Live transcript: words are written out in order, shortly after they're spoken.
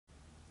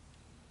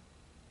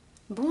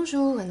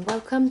Bonjour and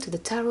welcome to the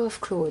Tarot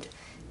of Claude.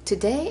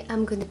 Today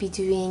I'm going to be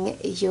doing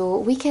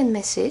your weekend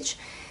message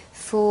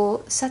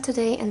for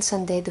Saturday and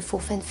Sunday the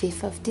 4th and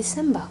 5th of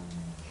December.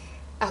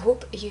 I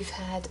hope you've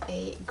had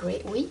a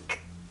great week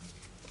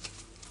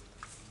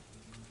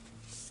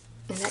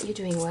and that you're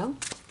doing well.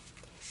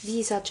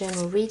 These are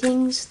general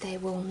readings, they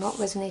will not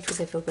resonate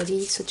with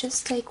everybody, so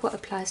just take what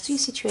applies to your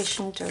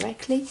situation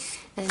directly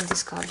and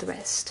discard the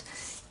rest.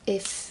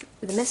 If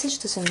the message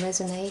doesn't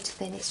resonate,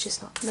 then it's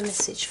just not the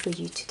message for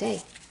you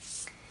today.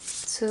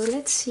 So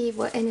let's see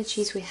what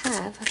energies we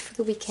have for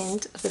the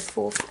weekend of the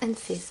 4th and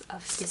 5th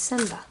of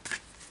December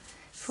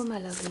for my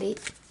lovely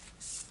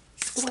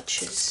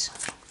watchers.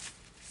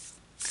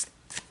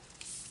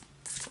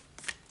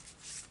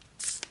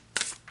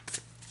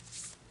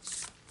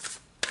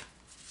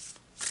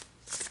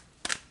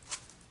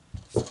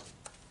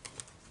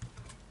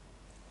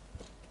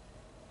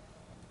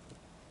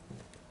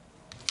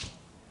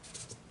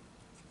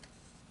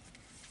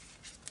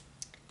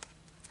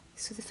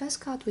 So the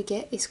first card we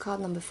get is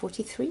card number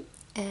 43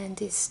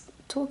 and is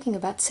talking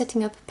about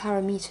setting up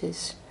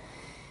parameters.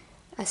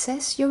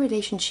 Assess your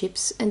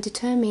relationships and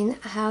determine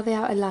how they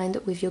are aligned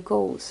with your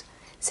goals.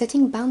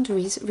 Setting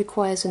boundaries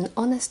requires an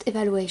honest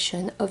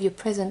evaluation of your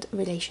present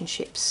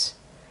relationships.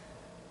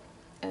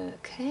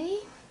 Okay.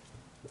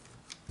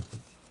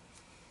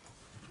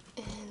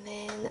 And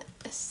then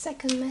a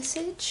second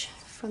message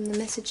from the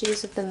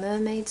Messages of the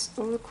Mermaids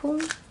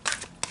Oracle.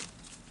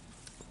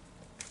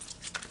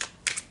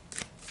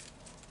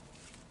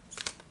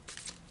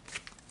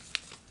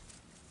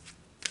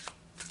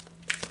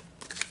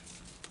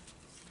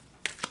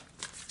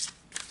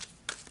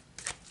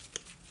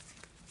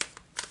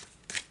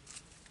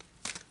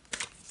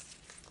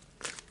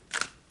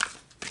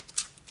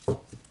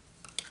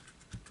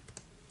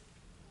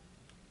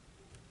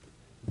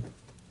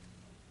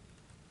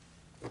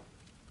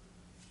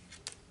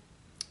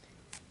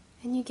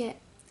 And you get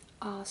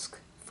ask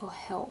for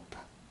help.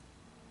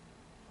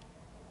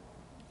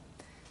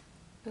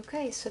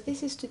 Okay, so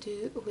this is to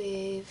do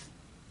with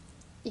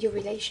your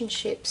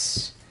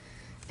relationships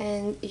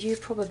and you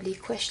probably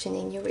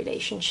questioning your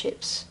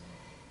relationships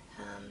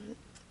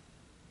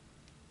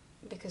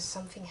because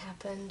something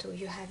happened or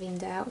you're having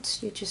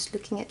doubts. You're just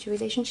looking at your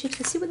relationships.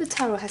 Let's see what the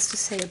tarot has to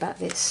say about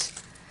this.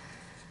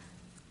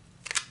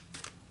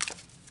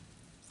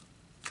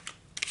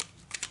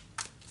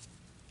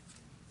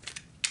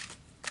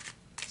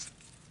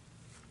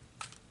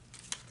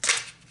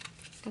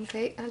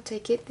 Okay, I'll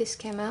take it. This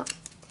came out.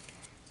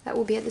 That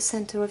will be at the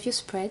center of your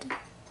spread.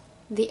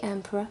 The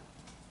Emperor.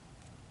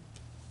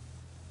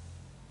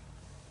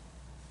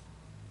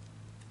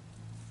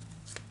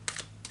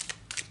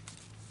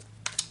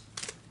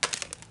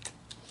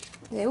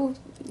 They're all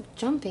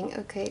jumping.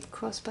 Okay,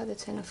 crossed by the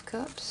Ten of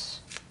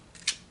Cups.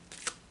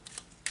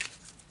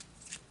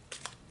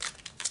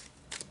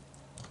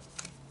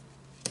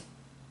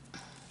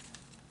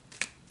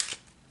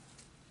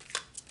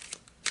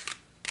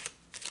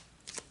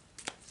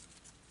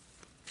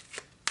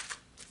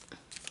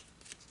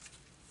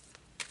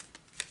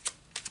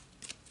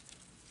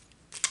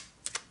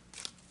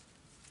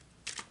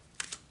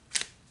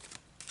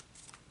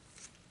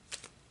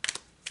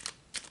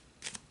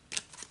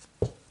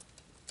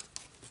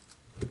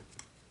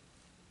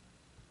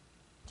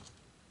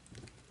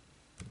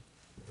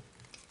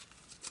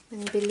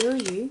 And below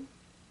you,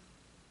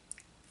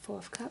 Four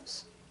of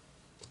Cups.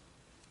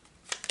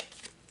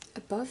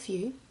 Above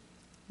you,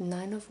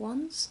 Nine of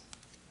Wands.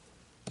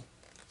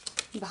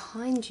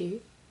 Behind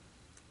you,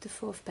 the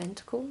Four of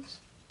Pentacles.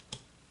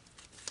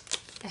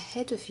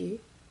 Ahead of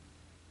you,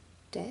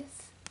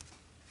 Death.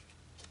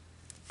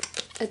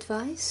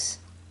 Advice,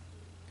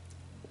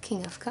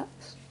 King of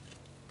Cups.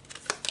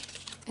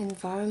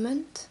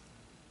 Environment,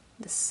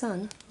 the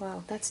Sun.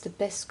 Wow, that's the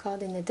best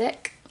card in the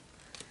deck.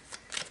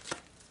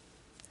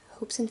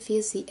 Hopes and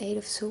Fears, the Eight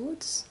of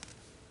Swords.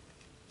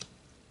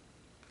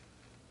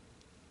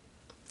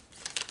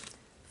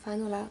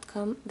 Final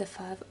outcome, the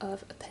Five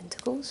of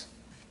Pentacles.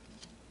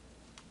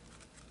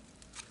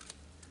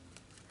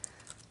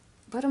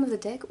 Bottom of the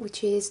deck,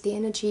 which is the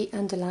energy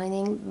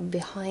underlining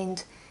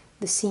behind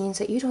the scenes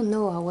that you don't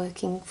know are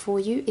working for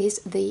you, is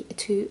the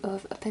Two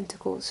of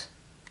Pentacles.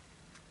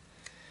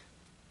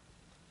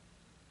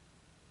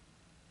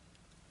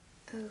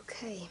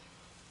 Okay.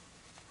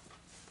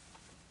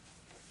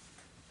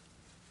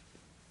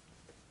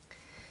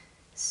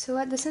 So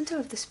at the center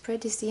of the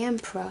spread is the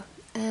Emperor,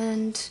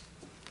 and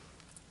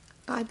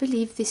I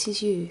believe this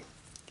is you.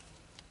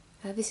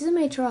 This is a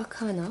major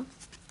arcana,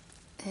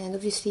 and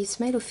obviously it's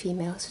male or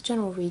female. It's a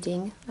general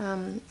reading.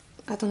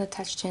 I don't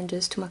attach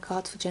genders to my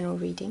cards for general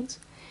readings.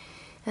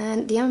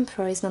 And the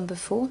Emperor is number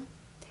 4,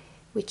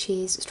 which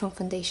is strong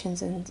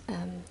foundations and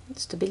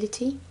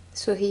stability.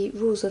 So he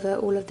rules over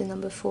all of the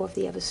number 4 of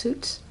the other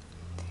suits.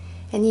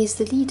 And he is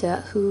the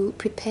leader who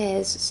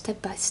prepares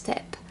step by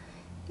step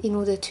in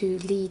order to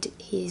lead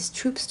his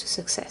troops to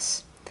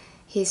success.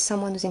 He is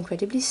someone who's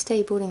incredibly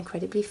stable,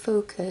 incredibly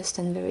focused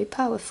and very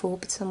powerful,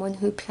 but someone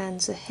who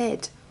plans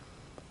ahead.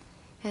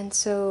 And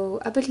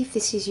so I believe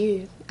this is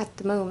you at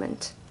the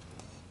moment.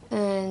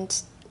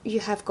 And you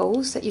have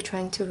goals that you're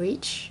trying to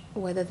reach,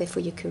 whether they're for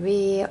your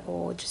career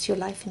or just your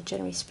life in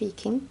generally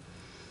speaking.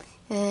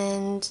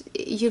 And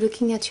you're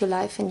looking at your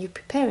life and you're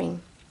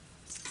preparing.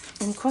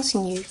 And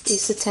crossing you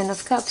is the 10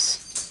 of Cups.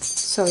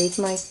 Sorry,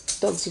 my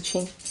dog's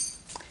itching.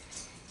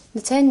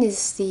 The 10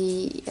 is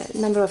the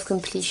number of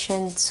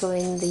completion, so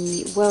in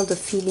the world of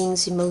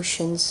feelings,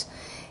 emotions,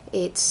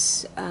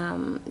 it's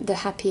the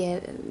happy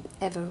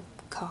ever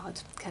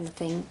card kind of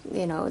thing,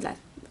 you know, like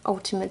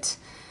ultimate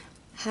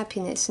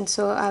happiness. And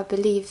so I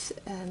believe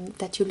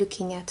that you're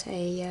looking at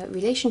a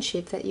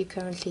relationship that you're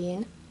currently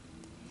in,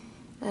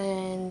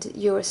 and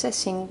you're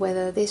assessing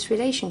whether this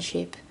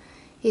relationship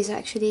is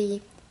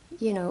actually,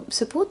 you know,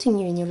 supporting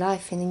you in your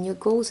life and in your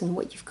goals and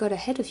what you've got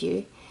ahead of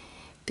you,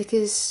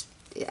 because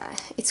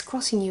it's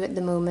crossing you at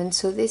the moment.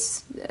 So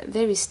this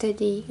very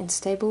steady and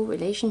stable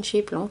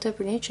relationship, long-term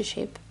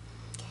relationship,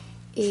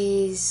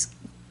 is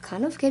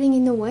kind of getting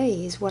in the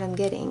way, is what I'm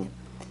getting.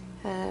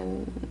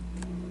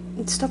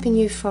 It's stopping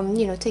you from,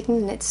 you know,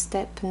 taking the next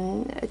step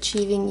and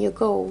achieving your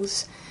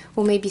goals,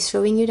 or maybe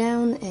slowing you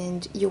down,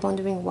 and you're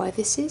wondering why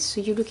this is.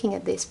 So you're looking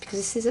at this because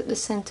this is at the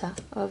center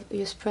of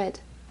your spread.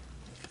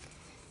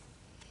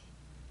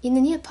 In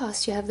the near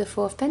past, you have the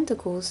Four of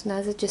Pentacles. Now,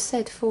 as I just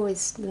said, 4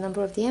 is the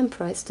number of the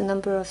Emperor. It's the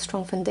number of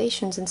strong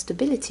foundations and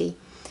stability.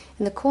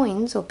 And the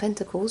coins, or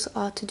pentacles,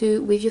 are to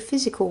do with your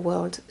physical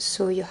world.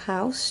 So your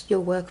house, your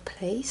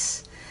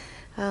workplace,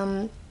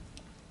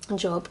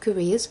 job,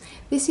 careers.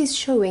 This is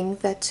showing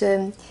that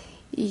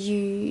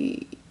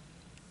you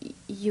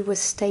were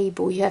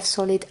stable, you have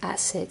solid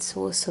assets,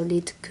 or a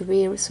solid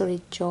career, a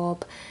solid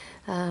job.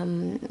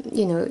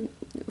 You know,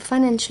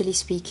 financially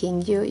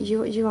speaking,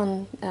 you're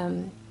on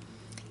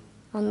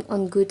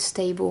good,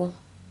 stable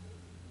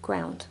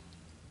ground.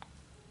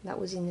 That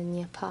was in the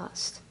near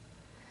past.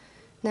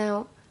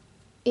 Now,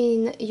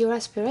 in your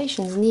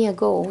aspirations, near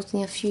goals,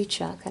 near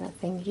future kind of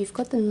thing, you've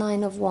got the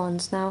 9 of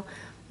Wands. Now,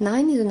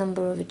 9 is a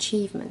number of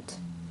achievement.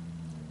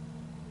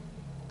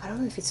 I don't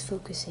know if it's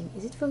focusing.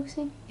 Is it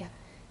focusing? Yeah.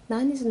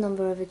 9 is a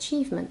number of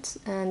achievements,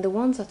 and the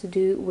Wands are to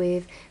do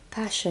with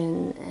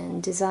passion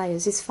and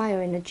desires. It's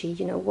fire energy,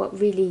 you know, what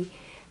really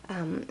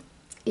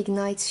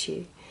ignites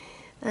you.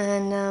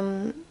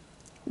 And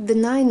the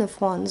 9 of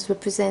Wands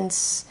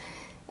represents,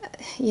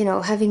 you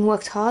know, having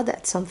worked hard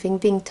at something,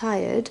 being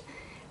tired,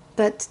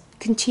 but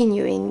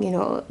continuing, you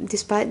know,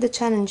 despite the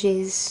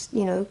challenges,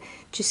 you know,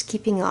 just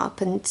keeping up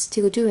and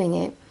still doing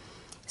it.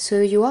 So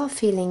you are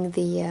feeling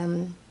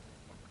the,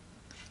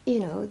 you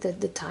know,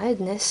 the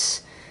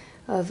tiredness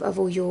of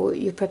all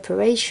your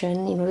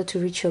preparation in order to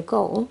reach your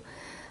goal,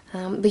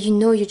 but you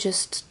know you're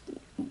just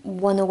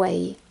one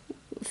away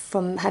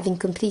from having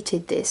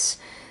completed this.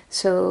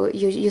 So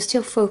you're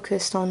still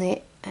focused on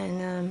it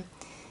and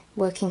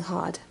working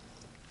hard.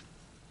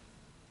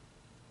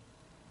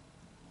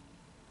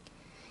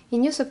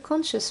 In your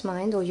subconscious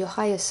mind, or your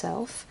higher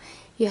self,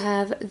 you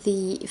have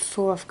the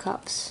 4 of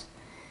Cups.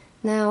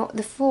 Now,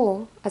 the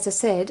 4, as I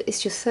said,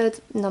 is your third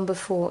number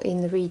 4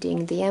 in the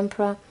reading. The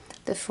Emperor,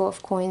 the 4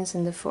 of Coins,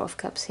 and the 4 of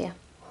Cups here.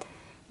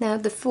 Now,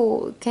 the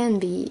 4 can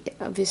be,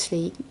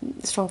 obviously,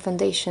 strong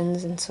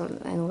foundations and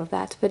all of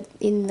that, but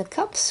in the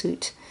Cup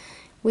suit,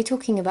 we're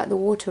talking about the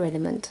water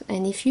element.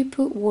 And if you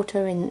put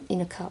water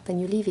in a cup and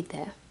you leave it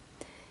there,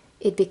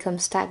 it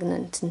becomes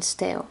stagnant and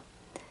stale.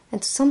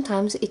 And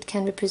sometimes it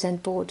can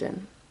represent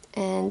boredom.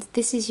 And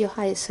this is your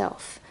higher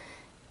self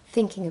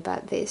thinking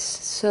about this.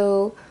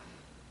 So,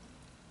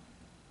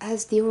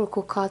 as the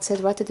Oracle card said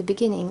right at the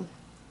beginning,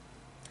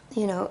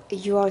 you know,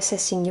 you are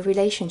assessing your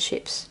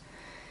relationships,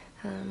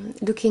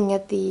 looking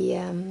at the,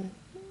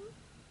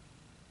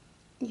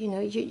 you know,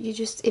 you're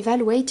just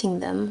evaluating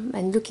them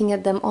and looking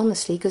at them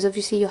honestly, because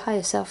obviously your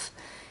higher self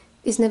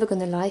is never going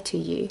to lie to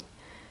you.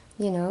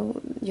 You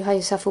know, your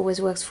higher self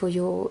always works for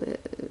your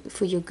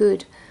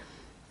good.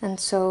 And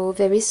so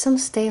there is some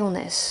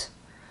staleness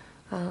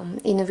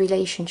in a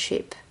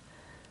relationship.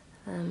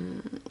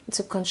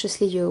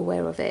 Subconsciously you're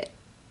aware of it,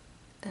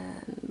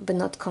 but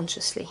not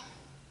consciously.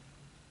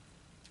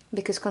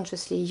 Because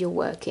consciously you're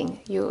working,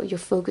 you're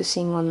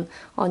focusing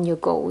on your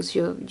goals,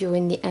 you're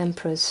in the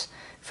Emperor's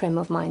frame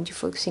of mind, you're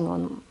focusing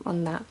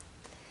on that.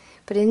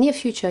 But in the near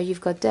future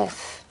you've got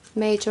Death,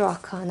 Major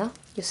Arcana,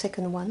 your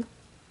second one.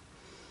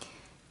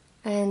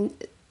 And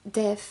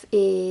Death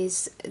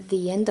is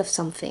the end of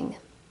something,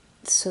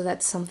 so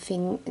that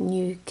something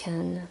new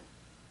can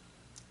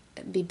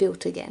be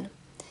built again.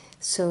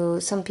 So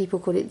some people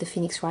call it the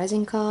Phoenix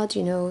Rising card,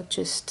 you know,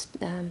 just,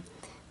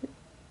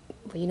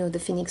 you know, the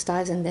Phoenix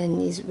dies and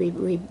then is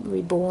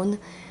reborn.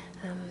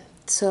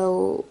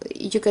 So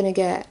you're going to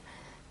get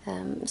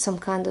some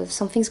kind of,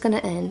 something's going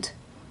to end,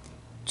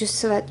 just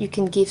so that you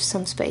can give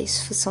some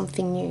space for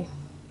something new.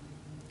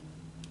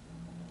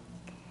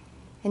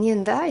 And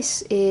the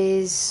dice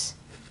is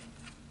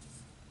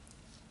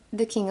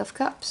the King of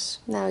Cups.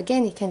 Now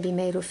again, it can be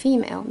male or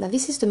female. Now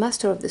this is the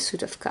master of the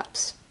suit of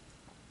cups.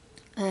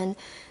 And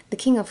the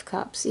King of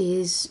Cups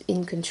is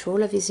in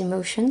control of his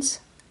emotions,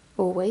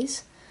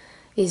 always.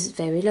 Is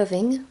very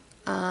loving,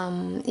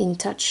 in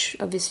touch,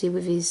 obviously,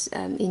 with his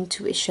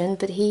intuition,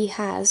 but he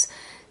has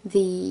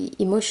the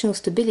emotional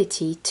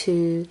stability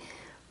to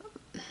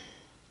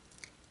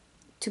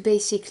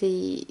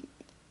basically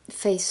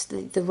face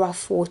the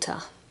rough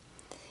water.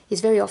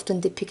 He's very often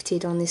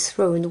depicted on his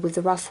throne with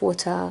the rough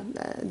water.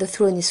 The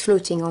throne is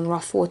floating on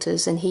rough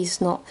waters, and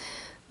he's not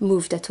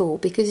moved at all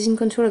because he's in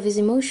control of his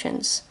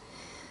emotions.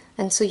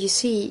 And so you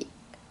see,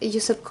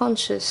 your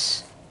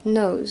subconscious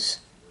knows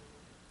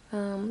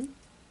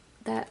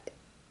that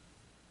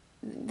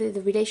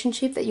the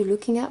relationship that you're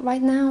looking at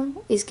right now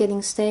is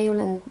getting stale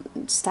and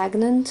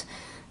stagnant,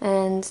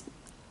 and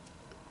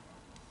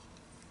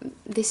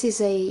this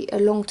is a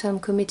long-term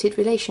committed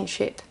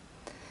relationship.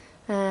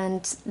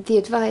 And the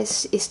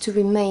advice is to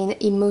remain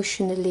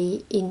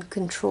emotionally in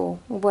control,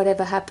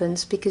 whatever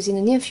happens, because in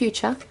the near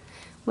future,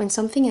 when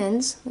something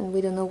ends, and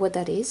we don't know what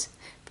that is,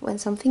 but when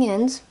something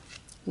ends,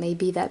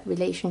 maybe that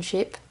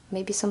relationship,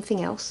 maybe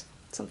something else,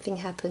 something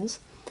happens,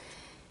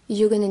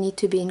 you're going to need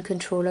to be in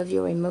control of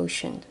your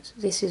emotions.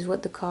 This is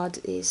what the card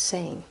is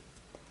saying.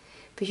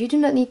 But you do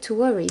not need to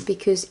worry,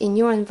 because in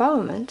your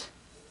environment,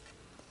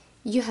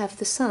 you have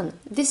the Sun.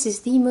 This is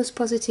the most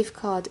positive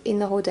card in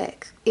the whole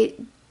deck. It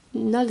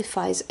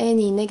nullifies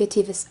any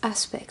negative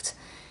aspect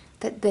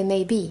that there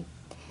may be.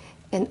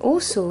 And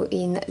also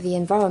in the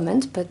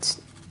environment, but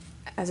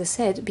as I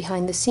said,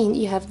 behind the scene,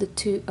 you have the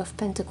Two of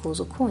Pentacles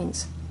or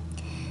coins.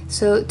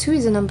 So 2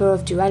 is a number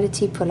of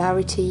duality,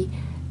 polarity,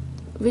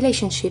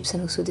 relationships,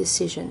 and also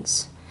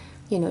decisions.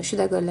 You know, should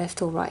I go left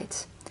or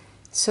right?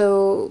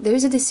 So there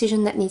is a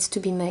decision that needs to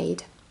be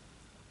made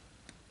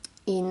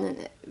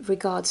in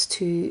regards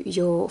to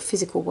your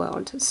physical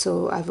world,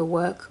 so either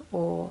work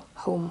or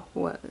home,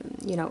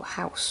 you know,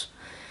 house.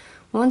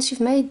 Once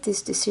you've made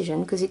this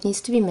decision, because it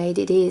needs to be made,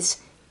 it is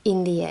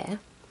in the air,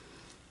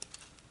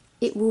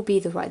 it will be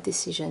the right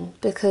decision,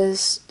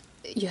 because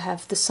you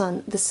have the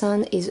Sun. The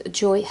Sun is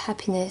joy,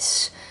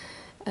 happiness,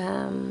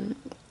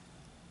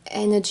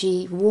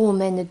 energy,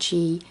 warm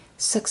energy,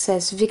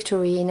 success,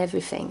 victory in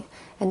everything.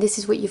 And this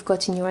is what you've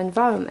got in your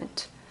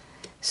environment.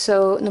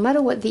 So no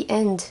matter what the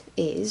end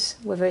is,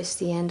 whether it's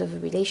the end of a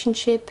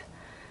relationship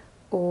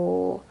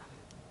or,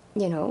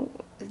 you know,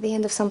 the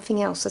end of something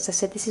else, as I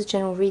said, this is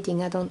general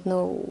reading, I don't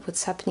know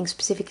what's happening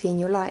specifically in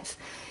your life.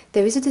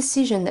 There is a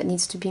decision that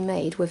needs to be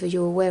made, whether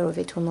you're aware of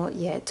it or not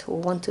yet, or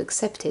want to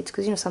accept it,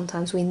 because, you know,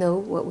 sometimes we know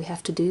what we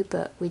have to do,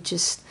 but we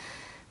just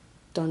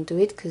don't do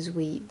it because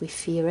we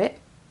fear it.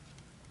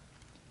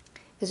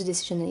 There's a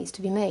decision that needs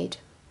to be made,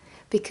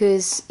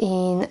 because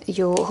in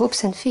your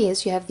hopes and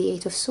fears, you have the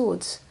Eight of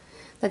Swords.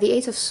 Now, the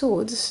Eight of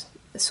Swords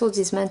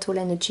is mental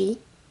energy,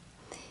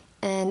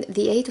 and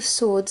the Eight of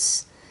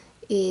Swords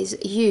is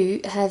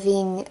you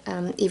having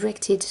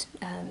erected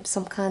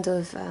some kind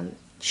of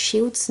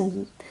shields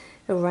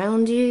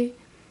around you.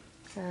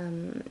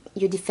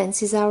 Your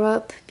defenses are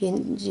up,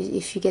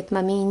 if you get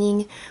my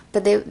meaning,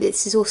 but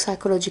this is all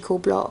psychological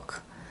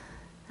block,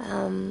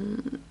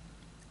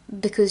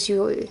 because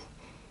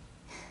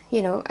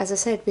you know, as I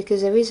said,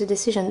 because there is a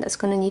decision that's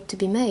going to need to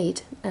be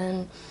made,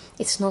 and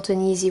it's not an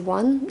easy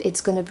one.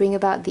 It's going to bring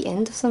about the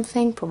end of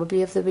something,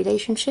 probably of the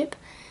relationship,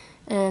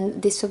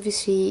 and this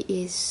obviously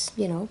is,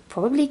 you know,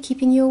 probably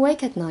keeping you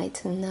awake at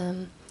night,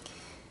 and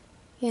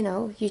you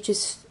know, you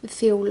just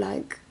feel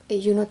like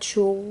you're not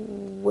sure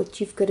what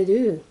you've got to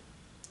do,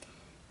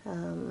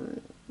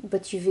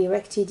 but you've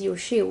erected your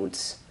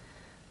shields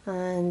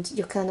and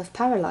you're kind of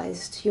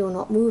paralyzed. You're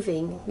not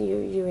moving.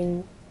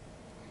 You're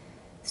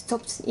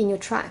stopped in your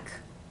track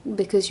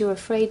because you're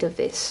afraid of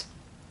this.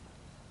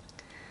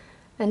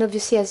 And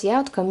obviously, as the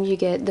outcome, you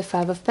get the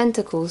Five of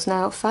Pentacles.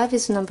 Now, 5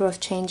 is a number of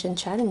change and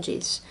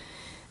challenges,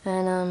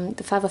 and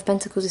the Five of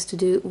Pentacles is to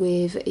do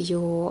with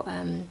your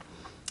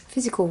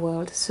physical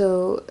world.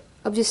 So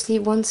obviously,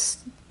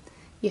 once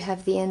you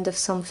have the end of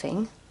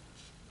something,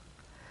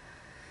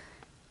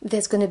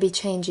 there's going to be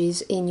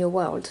changes in your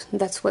world.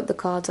 That's what the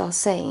cards are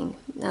saying.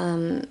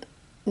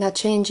 Now,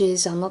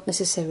 changes are not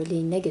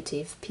necessarily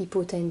negative.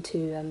 People tend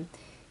to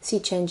see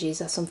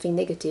changes as something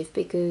negative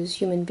because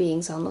human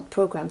beings are not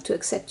programmed to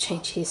accept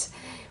changes.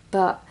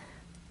 But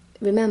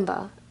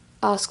remember,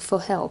 ask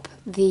for help.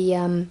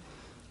 The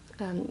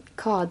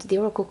card, the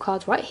oracle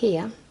card right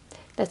here,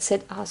 that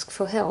said ask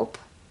for help,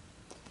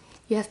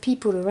 you have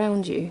people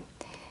around you.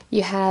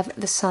 You have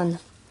the Sun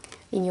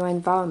in your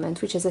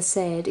environment, which, as I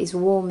said, is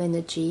warm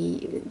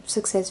energy,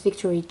 success,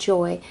 victory,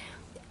 joy.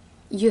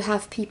 You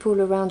have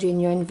people around you in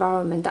your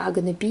environment that are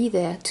going to be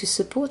there to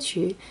support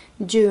you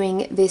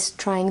during this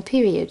trying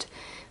period,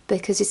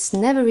 because it's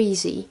never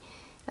easy.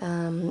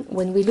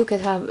 When we look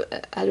at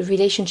a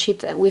relationship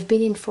that we've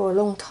been in for a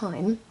long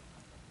time,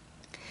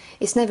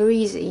 it's never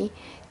easy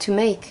to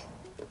make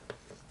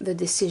the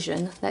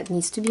decision that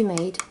needs to be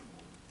made,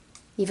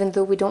 even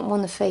though we don't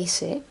want to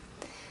face it.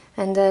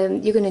 And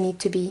you're going to need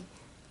to be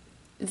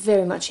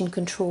very much in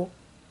control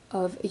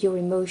of your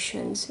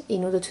emotions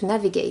in order to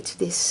navigate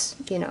this,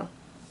 you know,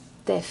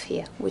 death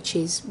here, which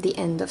is the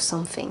end of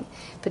something.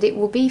 But it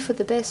will be for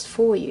the best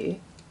for you.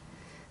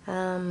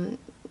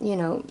 you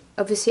know,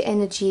 obviously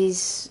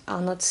energies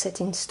are not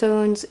set in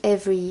stones.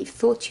 Every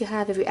thought you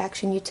have, every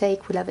action you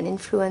take will have an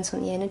influence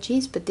on the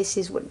energies, but this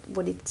is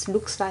what it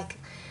looks like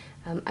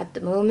at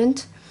the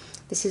moment.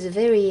 This is a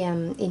very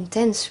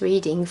intense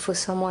reading for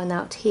someone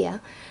out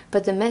here,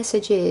 but the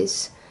message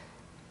is,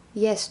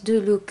 yes, do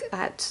look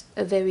at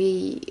a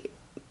very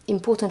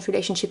important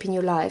relationship in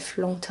your life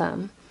long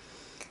term,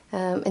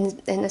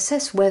 and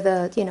assess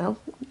whether, you know,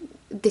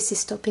 this is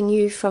stopping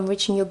you from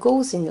reaching your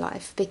goals in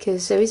life,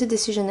 because there is a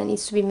decision that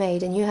needs to be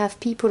made, and you have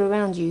people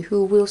around you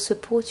who will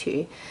support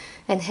you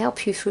and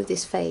help you through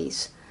this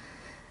phase.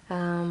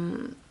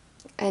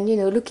 And, you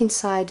know, look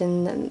inside,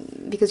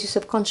 and because your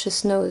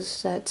subconscious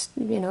knows that,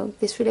 you know,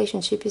 this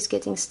relationship is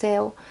getting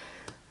stale.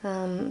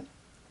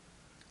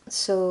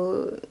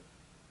 So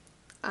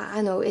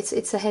I know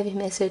it's a heavy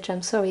message,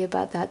 I'm sorry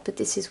about that, but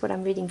this is what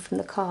I'm reading from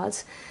the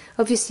cards.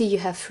 Obviously you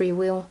have free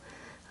will,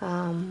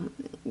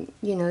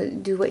 you know,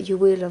 do what you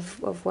will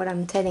of what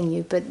I'm telling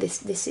you, but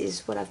this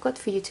is what I've got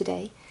for you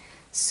today.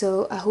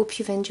 So I hope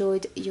you've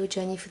enjoyed your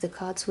journey for the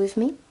cards with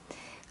me.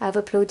 I've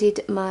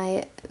uploaded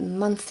my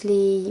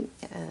monthly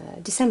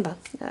December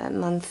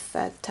month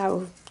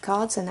tarot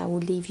cards, and I will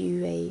leave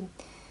you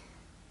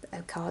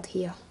a card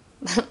here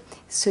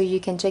so you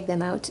can check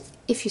them out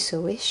if you so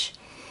wish.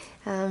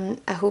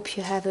 I hope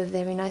you have a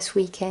very nice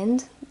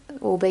weekend,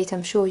 albeit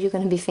I'm sure you're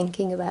going to be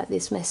thinking about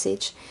this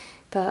message,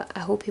 but I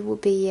hope it will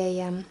be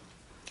a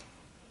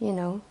you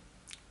know,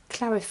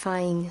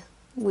 clarifying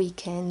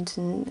weekend,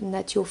 and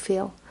that you'll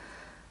feel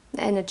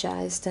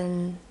energized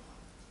and,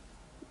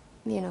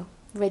 you know,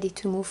 ready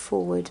to move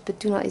forward. But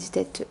do not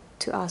hesitate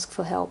to ask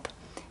for help.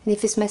 And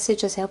if this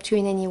message has helped you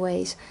in any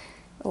ways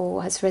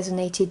or has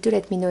resonated, do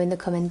let me know in the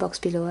comment box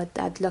below.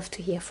 I'd love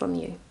to hear from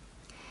you.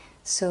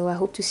 So I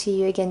hope to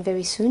see you again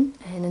very soon,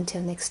 and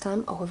until next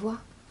time, au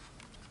revoir.